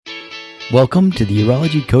Welcome to the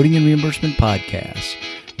Urology Coding and Reimbursement Podcast,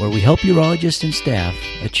 where we help urologists and staff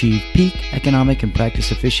achieve peak economic and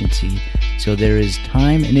practice efficiency so there is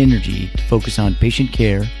time and energy to focus on patient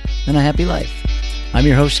care and a happy life. I'm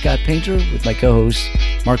your host, Scott Painter, with my co-hosts,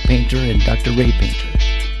 Mark Painter and Dr. Ray Painter.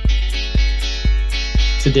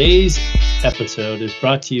 Today's episode is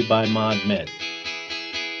brought to you by ModMed.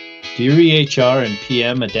 Do your EHR and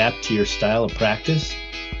PM adapt to your style of practice?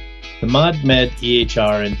 The ModMed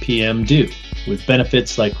EHR and PM do, with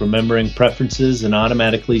benefits like remembering preferences and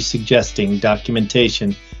automatically suggesting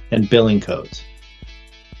documentation and billing codes.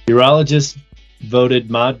 Urologists voted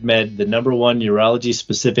ModMed the #1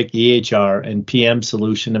 urology-specific EHR and PM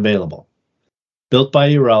solution available. Built by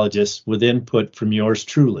urologists with input from yours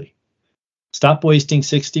truly. Stop wasting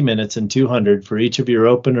 60 minutes and $200 for each of your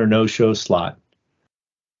open or no-show slot.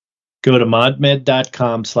 Go to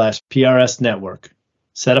modmed.com/PRS network.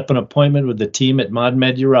 Set up an appointment with the team at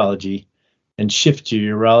ModMed Urology and shift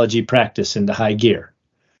your urology practice into high gear.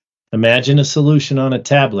 Imagine a solution on a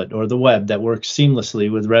tablet or the web that works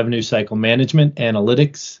seamlessly with revenue cycle management,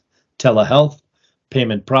 analytics, telehealth,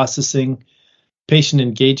 payment processing, patient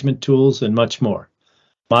engagement tools, and much more.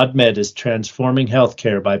 ModMed is transforming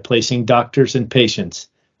healthcare by placing doctors and patients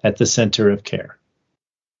at the center of care.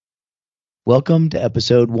 Welcome to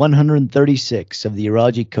episode 136 of the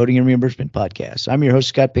Urology Coding and Reimbursement Podcast. I'm your host,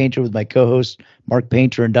 Scott Painter, with my co-hosts, Mark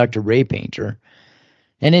Painter and Dr. Ray Painter.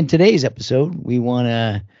 And in today's episode, we want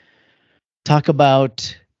to talk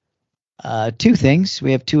about two things.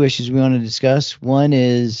 We have two issues we want to discuss. One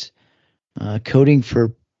is coding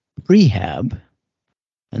for prehab,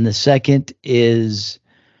 and the second is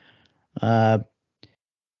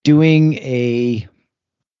doing a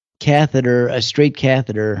catheter, a straight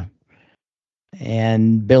catheter,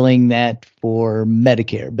 and billing that for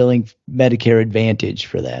Medicare, billing Medicare Advantage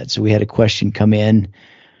for that. So we had a question come in,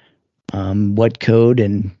 what code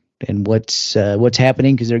and what's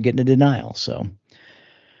happening, because they're getting a denial. So,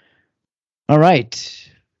 all right,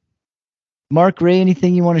 Mark, Ray,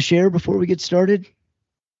 anything you want to share before we get started?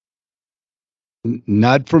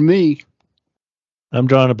 Not for me. I'm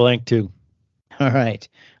drawing a blank too. All right,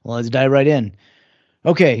 well, let's dive right in.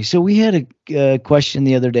 Okay, so we had a question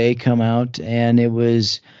the other day come out, and it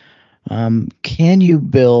was, can you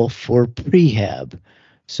bill for prehab?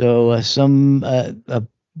 So a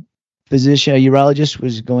physician, a urologist,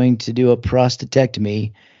 was going to do a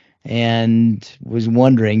prostatectomy and was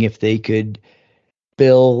wondering if they could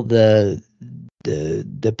bill the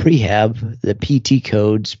prehab, the PT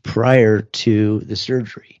codes prior to the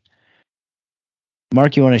surgery.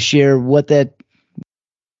 Mark, you want to share what that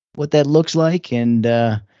looks like and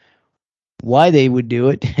why they would do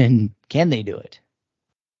it, and can they do it?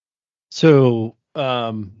 So,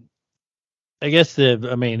 I guess in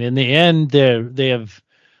the end, there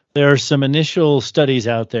are some initial studies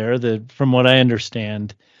out there that, from what I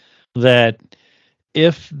understand, that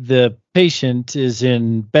if the patient is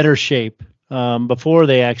in better shape before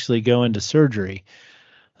they actually go into surgery,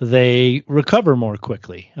 they recover more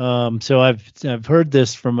quickly. So I've heard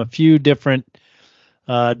this from a few different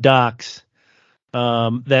docs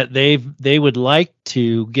that they would like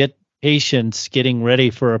to get patients getting ready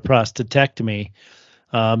for a prostatectomy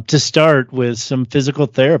to start with some physical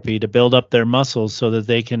therapy to build up their muscles so that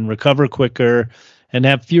they can recover quicker and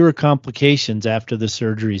have fewer complications after the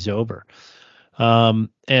surgery's over.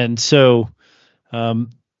 And so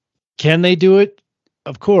can they do it?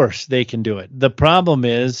 Of course they can do it. The problem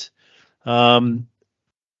is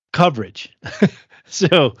coverage.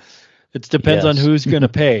 So it depends on who's going to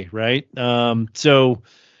pay, right? So,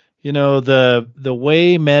 the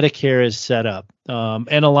way Medicare is set up,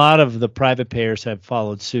 and a lot of the private payers have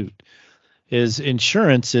followed suit, is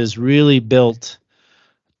insurance is really built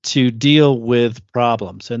to deal with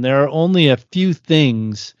problems. And there are only a few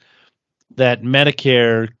things that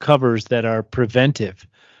Medicare covers that are preventive.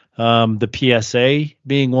 The PSA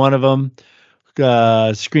being one of them,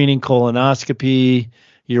 screening colonoscopy.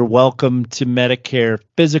 You're welcome to Medicare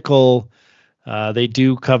physical. They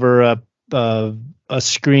do cover a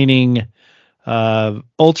screening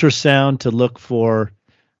ultrasound to look for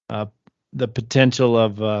the potential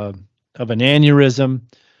of an aneurysm,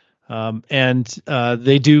 and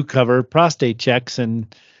they do cover prostate checks,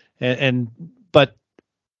 but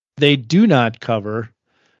they do not cover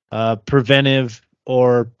preventive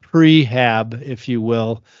or prehab, if you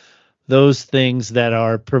will, those things that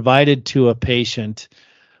are provided to a patient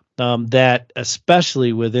that,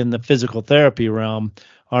 especially within the physical therapy realm,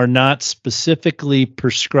 are not specifically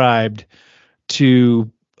prescribed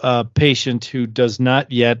to a patient who does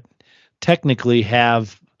not yet technically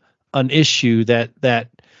have an issue that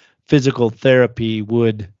physical therapy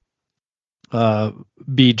would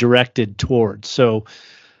be directed towards. So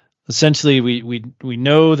essentially, we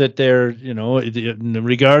know that they're,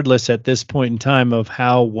 regardless at this point in time of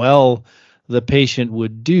how well the patient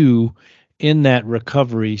would do in that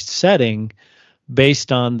recovery setting,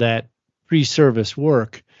 based on that pre-service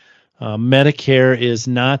work, Medicare is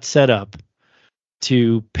not set up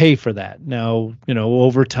to pay for that. Now,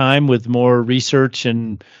 over time with more research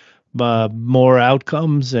and more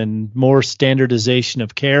outcomes and more standardization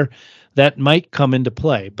of care, that might come into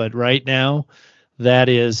play. But right now, that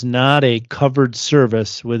is not a covered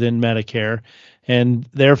service within Medicare, and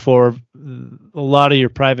therefore a lot of your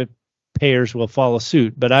private payers will follow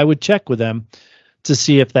suit. But I would check with them to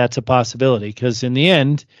see if that's a possibility, because in the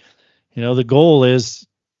end, the goal is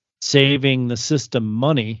saving the system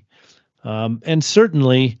money. And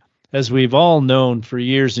certainly, as we've all known for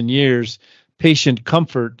years and years, patient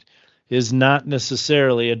comfort is not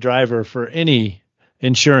necessarily a driver for any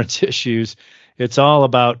insurance issues. It's all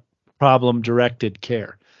about problem-directed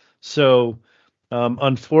care. So,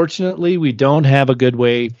 unfortunately, we don't have a good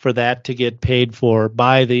way for that to get paid for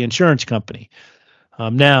by the insurance company.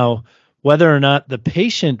 Now, whether or not the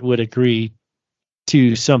patient would agree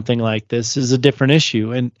to something like this is a different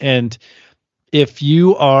issue. And if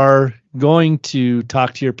you are going to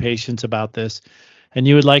talk to your patients about this and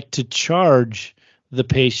you would like to charge the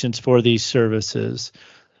patients for these services,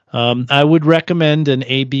 I would recommend an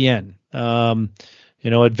ABN,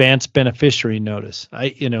 advanced beneficiary notice.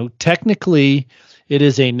 Technically it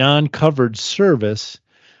is a non-covered service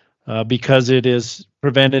because it is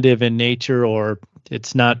preventative in nature, or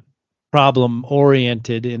it's not problem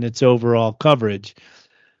oriented in its overall coverage.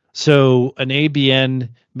 So an ABN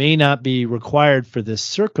may not be required for this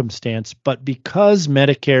circumstance, but because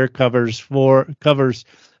Medicare covers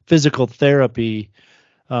physical therapy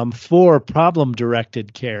for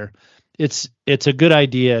problem-directed care, it's a good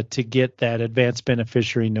idea to get that advanced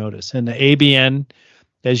beneficiary notice. And the ABN,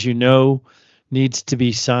 as you know, needs to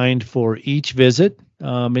be signed for each visit.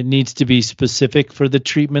 It needs to be specific for the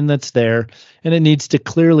treatment that's there, and it needs to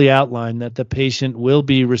clearly outline that the patient will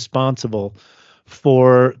be responsible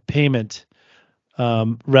for payment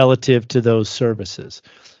relative to those services.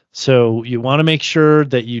 So you want to make sure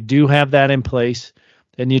that you do have that in place,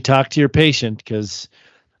 and you talk to your patient, because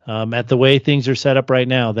at the way things are set up right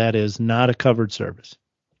now, that is not a covered service.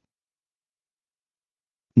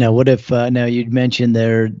 Now, what if now you'd mentioned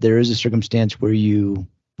there is a circumstance where you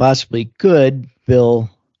possibly could bill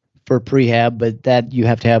for prehab, but that you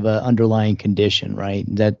have to have an underlying condition, right?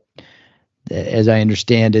 That, as I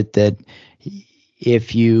understand it, that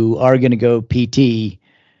if you are going to go PT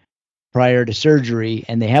prior to surgery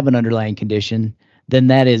and they have an underlying condition, then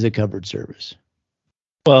that is a covered service.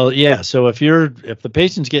 Well, yeah. So if the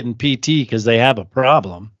patient's getting PT because they have a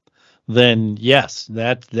problem, then yes,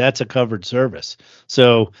 that's a covered service.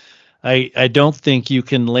 So I don't think you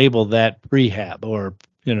can label that prehab, or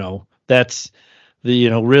that's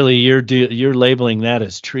really you're labeling that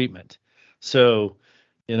as treatment. So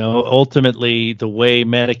ultimately the way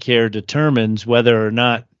Medicare determines whether or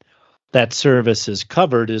not that service is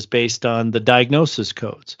covered is based on the diagnosis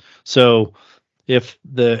codes. So if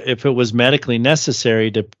it was medically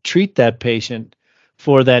necessary to treat that patient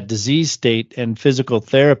for that disease state and physical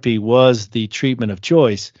therapy was the treatment of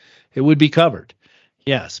choice, it would be covered.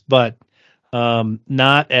 Yes, but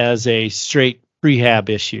not as a straight prehab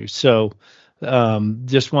issue. So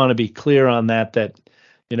just want to be clear on that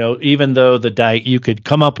even though you could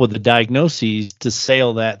come up with the diagnoses to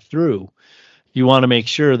sail that through, you want to make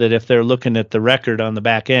sure that if they're looking at the record on the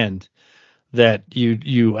back end, that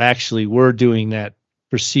you actually were doing that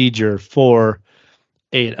procedure for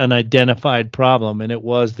an identified problem, and it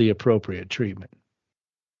was the appropriate treatment.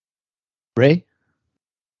 Ray?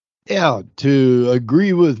 Yeah, to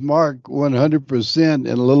agree with Mark 100% in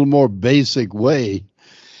a little more basic way.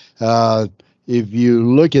 If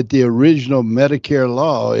you look at the original Medicare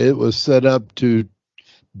law, it was set up to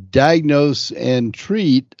diagnose and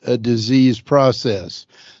treat a disease process.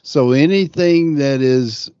 So anything that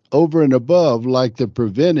is over and above, like the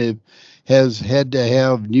preventive, has had to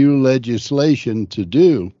have new legislation to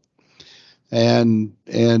do. And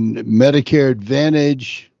Medicare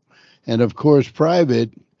Advantage, and of course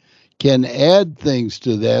private, can add things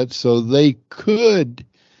to that, so they could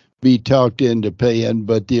be talked into paying,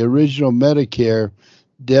 but the original Medicare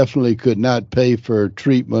definitely could not pay for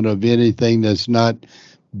treatment of anything that's not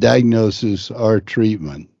diagnosis or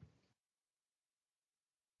treatment.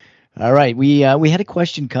 All right, we had a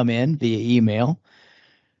question come in via email,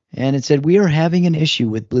 and it said, we are having an issue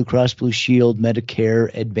with Blue Cross Blue Shield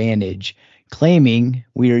Medicare Advantage, claiming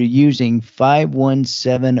we are using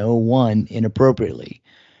 51701 inappropriately.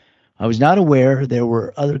 I was not aware there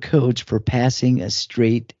were other codes for passing a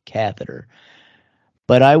straight catheter,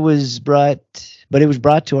 but it was brought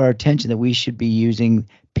to our attention that we should be using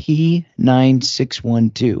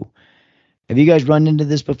P9612. Have you guys run into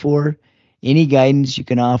this before? Any guidance you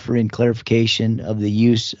can offer in clarification of the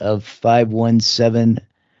use of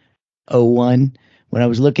 51701? When I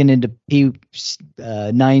was looking into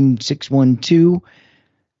P9612,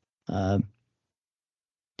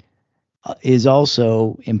 is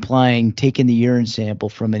also implying taking the urine sample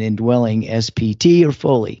from an indwelling SPT or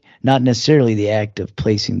Foley, not necessarily the act of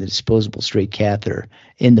placing the disposable straight catheter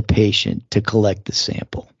in the patient to collect the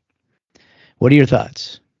sample. What are your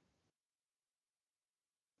thoughts?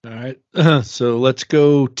 All right. So let's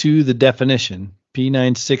go to the definition.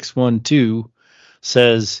 P9612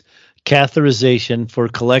 says catheterization for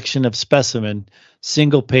collection of specimen,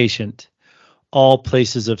 single patient, all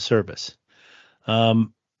places of service.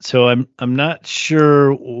 So I'm not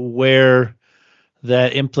sure where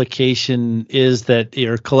that implication is that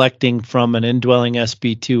you're collecting from an indwelling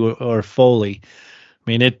SB2 or Foley. I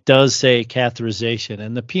mean, it does say catheterization,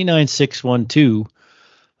 and the P9612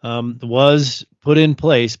 was put in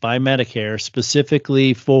place by Medicare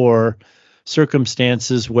specifically for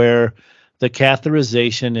circumstances where the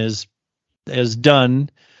catheterization is done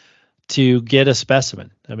to get a specimen.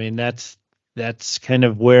 I mean, that's kind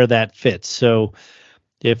of where that fits. So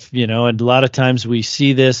if, and a lot of times we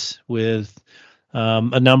see this with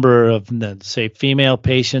a number of, say, female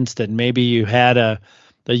patients that maybe you had a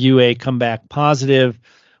UA come back positive.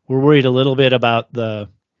 We're worried a little bit about the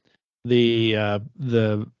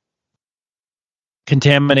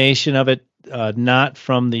contamination of it, not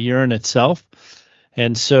from the urine itself.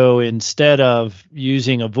 And so instead of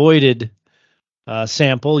using a voided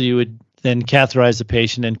sample, you would then catheterize the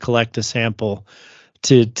patient and collect a sample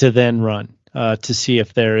to then run to see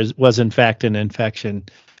if there was in fact an infection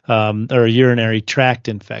or a urinary tract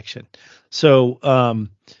infection. So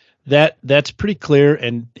that's pretty clear.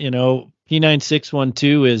 And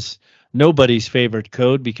P9612 is nobody's favorite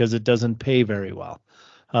code because it doesn't pay very well.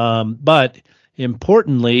 But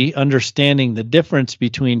importantly, understanding the difference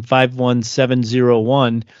between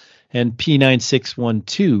 51701 and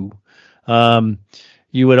P9612,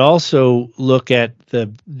 you would also look at the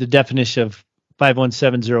definition of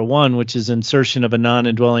 51701, which is insertion of a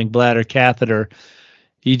non-indwelling bladder catheter,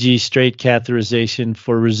 e.g. straight catheterization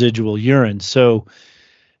for residual urine. So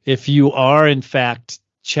if you are in fact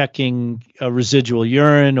checking a residual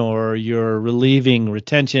urine or you're relieving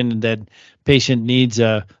retention that patient needs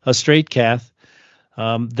a straight cath,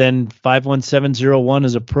 then 51701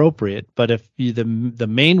 is appropriate. But if the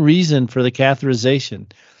main reason for the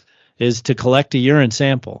catheterization is to collect a urine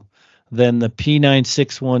sample, then the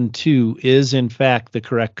P9612 is in fact the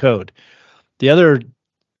correct code. The other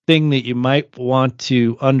thing that you might want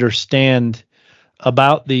to understand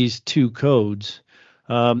about these two codes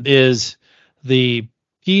is the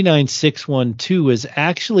P9612 is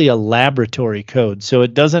actually a laboratory code. So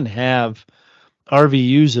it doesn't have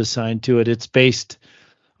RVUs assigned to it. It's based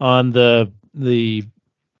on the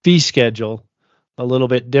fee schedule a little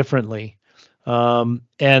bit differently. And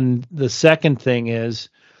the second thing is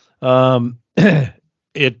it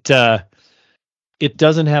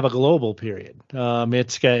doesn't have a global period.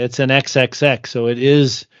 It's an XXX, so it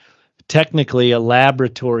is technically a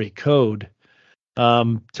laboratory code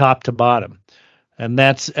top to bottom. And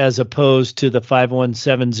that's as opposed to the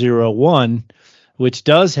 51701, which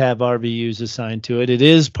does have RVUs assigned to it. It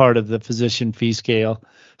is part of the physician fee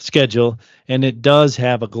schedule, and it does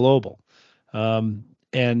have a global.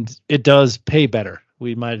 And it does pay better.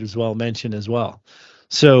 We might as well mention as well.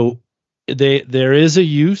 So there is a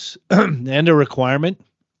use and a requirement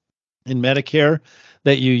in Medicare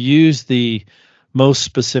that you use the most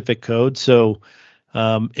specific code. So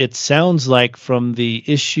it sounds like from the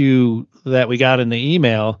issue that we got in the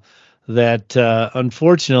email that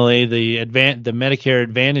unfortunately the Medicare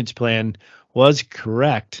Advantage plan was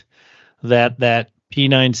correct, that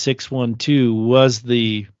P9612 was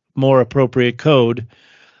the more appropriate code.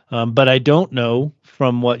 But I don't know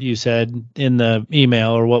from what you said in the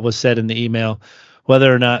email or what was said in the email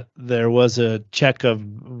whether or not there was a check of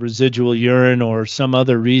residual urine or some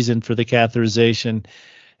other reason for the catheterization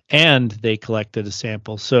and they collected a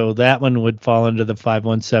sample. So that one would fall under the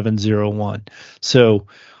 51701. So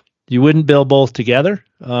you wouldn't bill both together,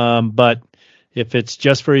 but if it's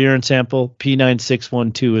just for a urine sample,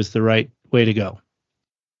 P9612 is the right way to go.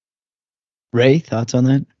 Ray, thoughts on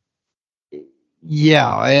that?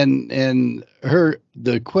 Yeah, and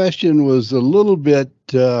the question was a little bit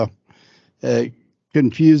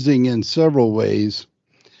confusing in several ways.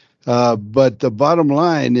 But the bottom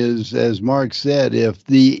line is, as Mark said, if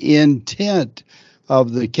the intent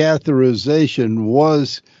of the catheterization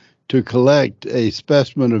was to collect a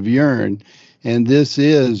specimen of urine, and this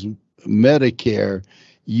is Medicare,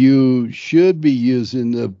 you should be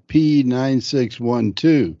using the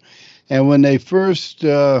P9612. And when they first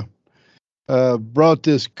brought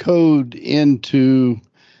this code into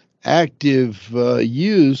active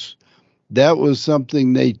use, that was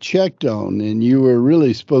something they checked on, and you were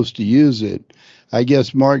really supposed to use it. I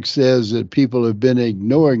guess Mark says that people have been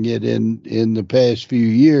ignoring it in the past few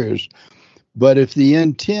years. But if the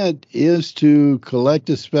intent is to collect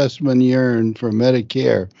a specimen urine for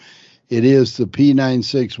Medicare, it is the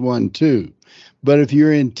P9612. But if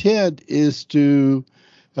your intent is to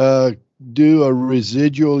do a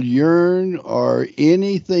residual urine or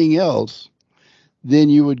anything else, then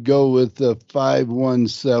you would go with the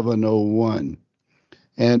 51701.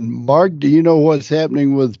 And Mark, do you know what's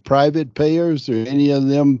happening with private payers? Are any of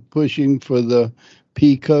them pushing for the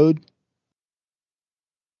P code?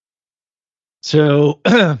 So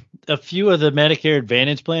a few of the Medicare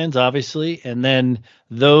Advantage plans, obviously, and then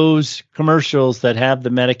those commercials that have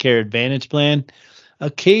the Medicare Advantage plan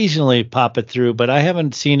occasionally pop it through, but I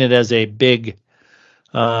haven't seen it as a big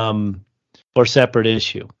or separate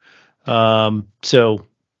issue. So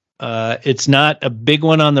it's not a big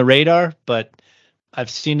one on the radar, but I've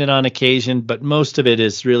seen it on occasion, but most of it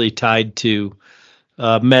is really tied to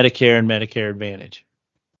Medicare and Medicare Advantage.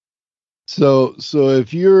 So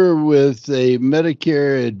if you're with a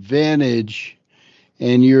Medicare Advantage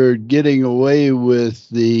and you're getting away with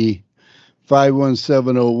the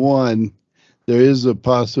 51701, there is a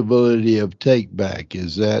possibility of take back.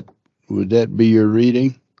 Would that be your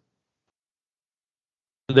reading?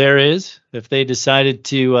 There is, if they decided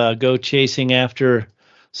to go chasing after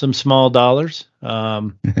some small dollars.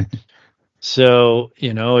 So,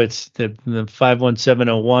 it's the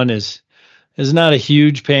 51701 is not a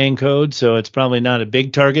huge paying code, so it's probably not a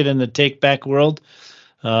big target in the take back world.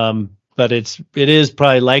 But it is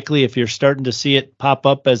probably likely, if you're starting to see it pop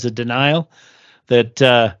up as a denial,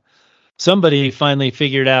 that somebody finally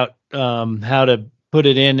figured out how to put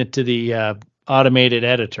it into the automated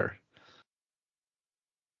editor.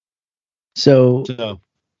 So I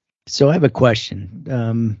have a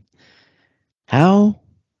question. How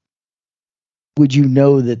would you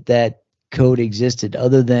know that code existed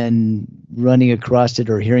other than running across it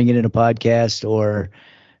or hearing it in a podcast, or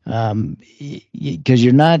because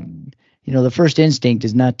you're not, the first instinct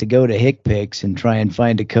is not to go to HickPix and try and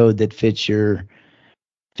find a code that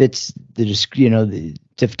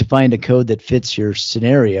to find a code that fits your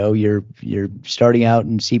scenario. You're starting out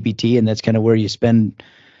in CPT, and that's kind of where you spend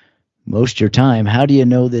most of your time. How do you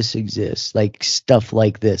know this exists? Like stuff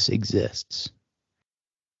like this exists?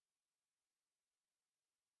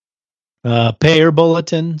 Payer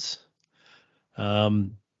bulletins,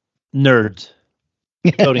 nerds,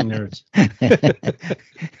 coding nerds.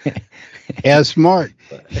 Yeah, smart.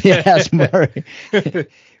 Yeah, smart.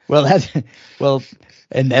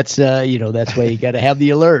 And that's that's why you got to have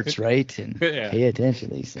the alerts, right? And pay attention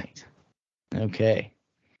to these things. Okay.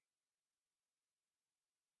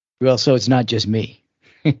 Well, so it's not just me.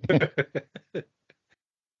 No,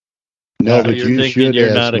 So but you're you thinking should you're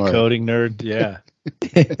ask not a Mark. coding nerd? Yeah.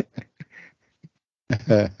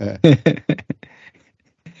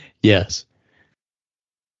 Yes.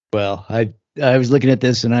 Well, I was looking at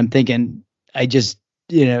this and I'm thinking, I just,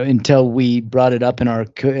 until we brought it up in our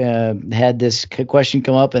had this question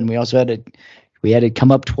come up, and we also had it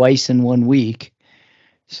come up twice in 1 week.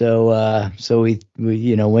 So we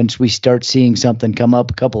once we start seeing something come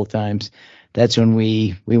up a couple of times, that's when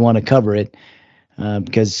we want to cover it,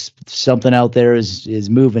 because something out there is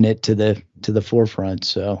moving it to the forefront.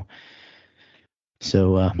 So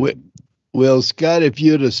Well, Scott, if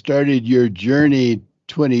you'd have started your journey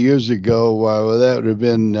 20 years ago, well, that would have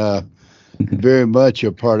been very much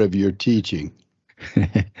a part of your teaching.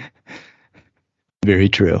 Very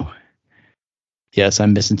true. Yes,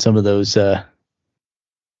 I'm missing some of those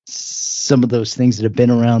things that have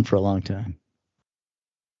been around for a long time.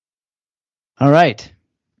 All right.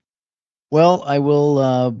 Well, I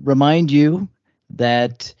will remind you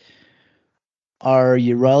that our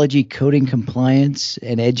Urology Coding Compliance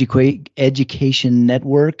and Education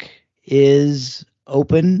Network is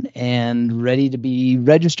open and ready to be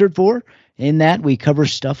registered for. In that, we cover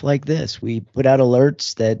stuff like this. We put out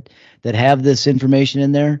alerts that have this information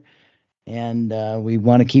in there, and we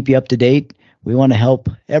want to keep you up to date. We want to help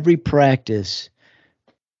every practice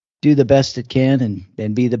do the best it can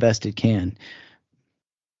and be the best it can.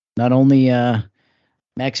 Not only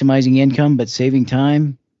maximizing income, but saving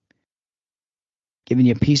time, giving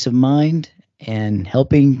you peace of mind and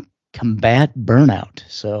helping combat burnout.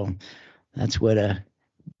 So that's what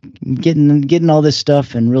getting all this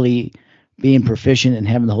stuff and really being proficient and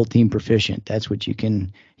having the whole team proficient. That's what you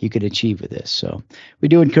could achieve with this. So we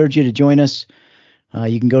do encourage you to join us.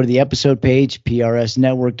 You can go to the episode page,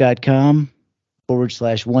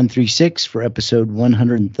 prsnetwork.com/136 for episode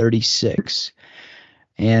 136.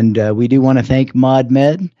 And we do want to thank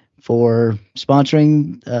ModMed for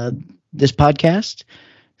sponsoring this podcast.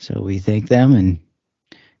 So we thank them. And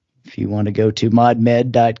if you want to go to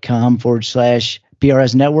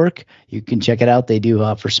modmed.com/PRS Network, you can check it out. They do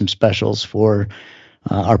offer some specials for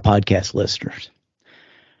our podcast listeners.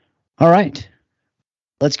 All right.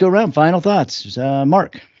 Let's go around. Final thoughts.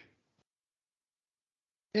 Mark.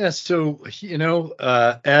 Yeah. So,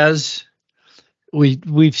 as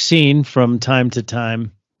we've seen from time to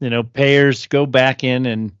time, payers go back in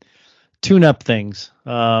and tune up things.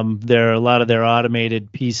 There are a lot of their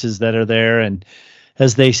automated pieces that are there, and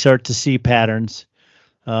as they start to see patterns,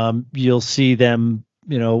 you'll see them,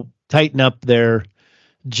 tighten up their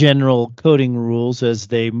general coding rules as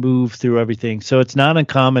they move through everything. So it's not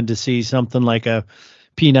uncommon to see something like a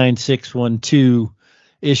P9612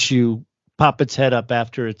 issue pop its head up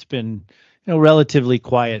after it's been, relatively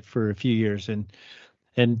quiet for a few years. And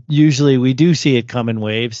usually we do see it come in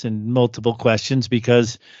waves and multiple questions,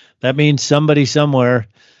 because that means somebody somewhere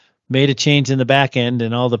made a change in the back end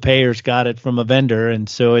and all the payers got it from a vendor, and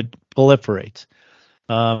so it proliferates.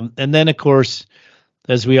 And then, of course,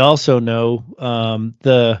 as we also know,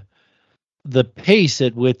 the pace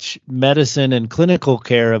at which medicine and clinical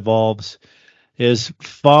care evolves is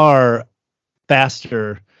far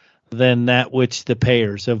faster than that which the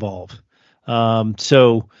payers evolve.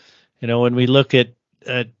 So, when we look at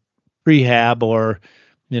prehab or,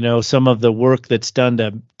 some of the work that's done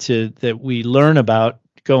that we learn about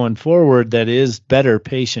going forward, that is better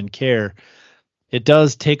patient care, it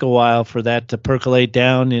does take a while for that to percolate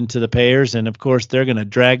down into the payers. And of course, they're going to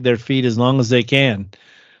drag their feet as long as they can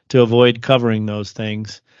to avoid covering those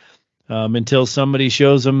things until somebody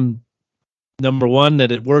shows them, number one,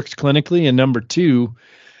 that it works clinically, and number two,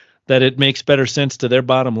 that it makes better sense to their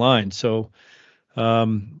bottom line. So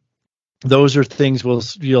those are things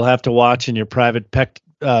you'll have to watch in your private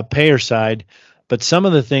payer side. But some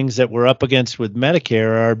of the things that we're up against with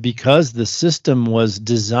Medicare are because the system was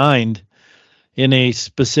designed in a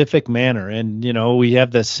specific manner. And, we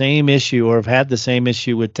have the same issue, or have had the same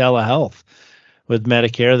issue with telehealth with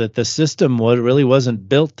Medicare, that the system really wasn't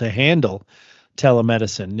built to handle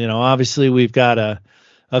telemedicine. Obviously we've got a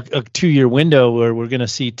 2-year window where we're going to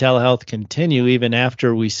see telehealth continue even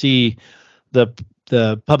after we see the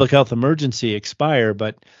public health emergency expire.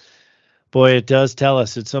 But boy, it does tell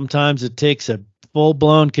us that sometimes it takes a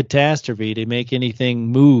full-blown catastrophe to make anything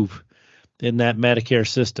move in that Medicare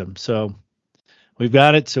system. So we've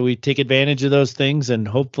got it. So we take advantage of those things, and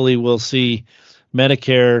hopefully we'll see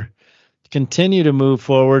Medicare continue to move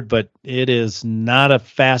forward, but it is not a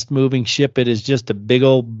fast-moving ship. It is just a big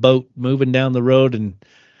old boat moving down the road and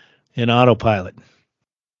in autopilot.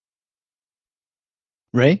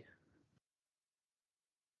 Ray?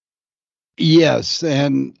 Yes,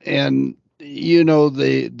 and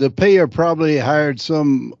the payer probably hired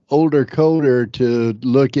some older coder to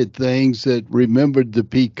look at things that remembered the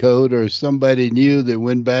P code, or somebody new that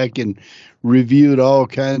went back and reviewed all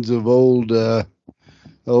kinds of old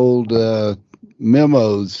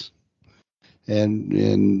memos,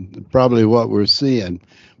 and probably what we're seeing.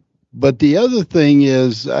 But the other thing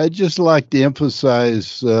is, I just like to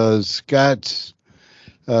emphasize Scott's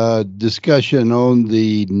discussion on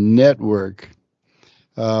the network.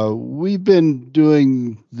 We've been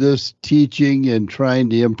doing this teaching and trying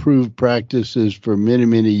to improve practices for many,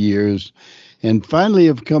 many years, and finally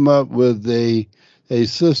have come up with a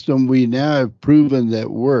system we now have proven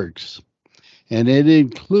that works. And it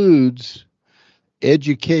includes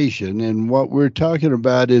education. And what we're talking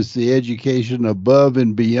about is the education above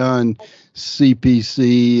and beyond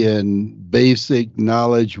CPC and basic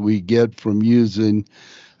knowledge we get from using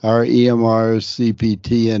our EMRs,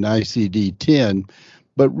 CPT, and ICD-10,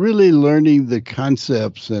 but really learning the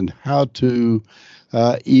concepts and how to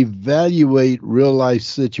evaluate real-life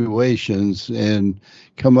situations and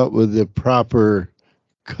come up with the proper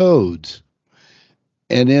codes.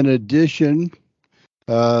 And in addition,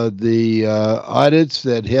 the audits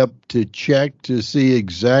that help to check to see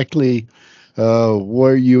exactly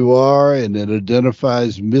where you are, and it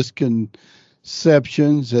identifies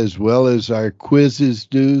misconceptions, as well as our quizzes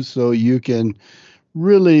do, so you can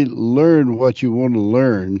really learn what you want to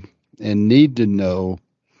learn and need to know.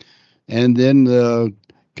 And then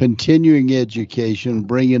continuing education,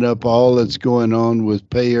 bringing up all that's going on with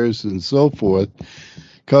payers and so forth,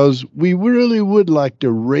 because we really would like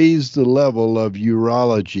to raise the level of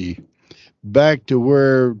urology back to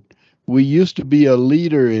where we used to be a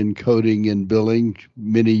leader in coding and billing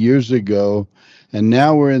many years ago, and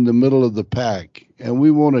now we're in the middle of the pack, and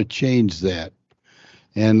we want to change that.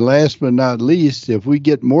 And last but not least, if we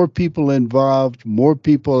get more people involved, more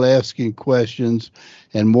people asking questions,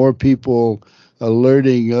 and more people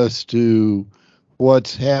alerting us to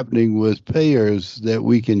what's happening with payers that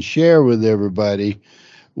we can share with everybody,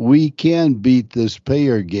 we can beat this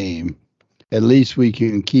payer game. At least we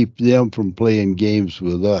can keep them from playing games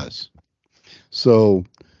with us. So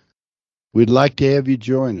we'd like to have you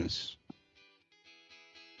join us.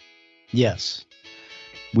 Yes,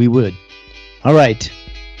 we would. All right.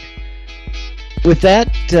 With that,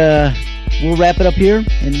 we'll wrap it up here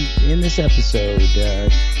in this episode.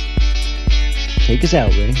 Take us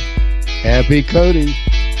out, Ray. Happy coding.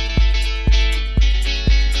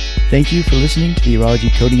 Thank you for listening to the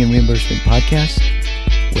Urology Coding and Reimbursement Podcast,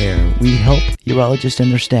 where we help urologists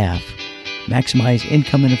and their staff maximize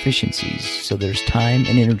income and efficiencies so there's time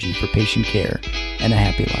and energy for patient care and a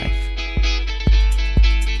happy life.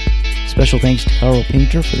 Special thanks to Carl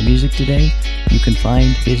Painter for the music today. You can find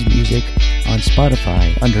his music on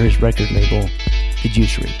Spotify under his record label, The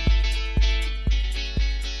Juicery.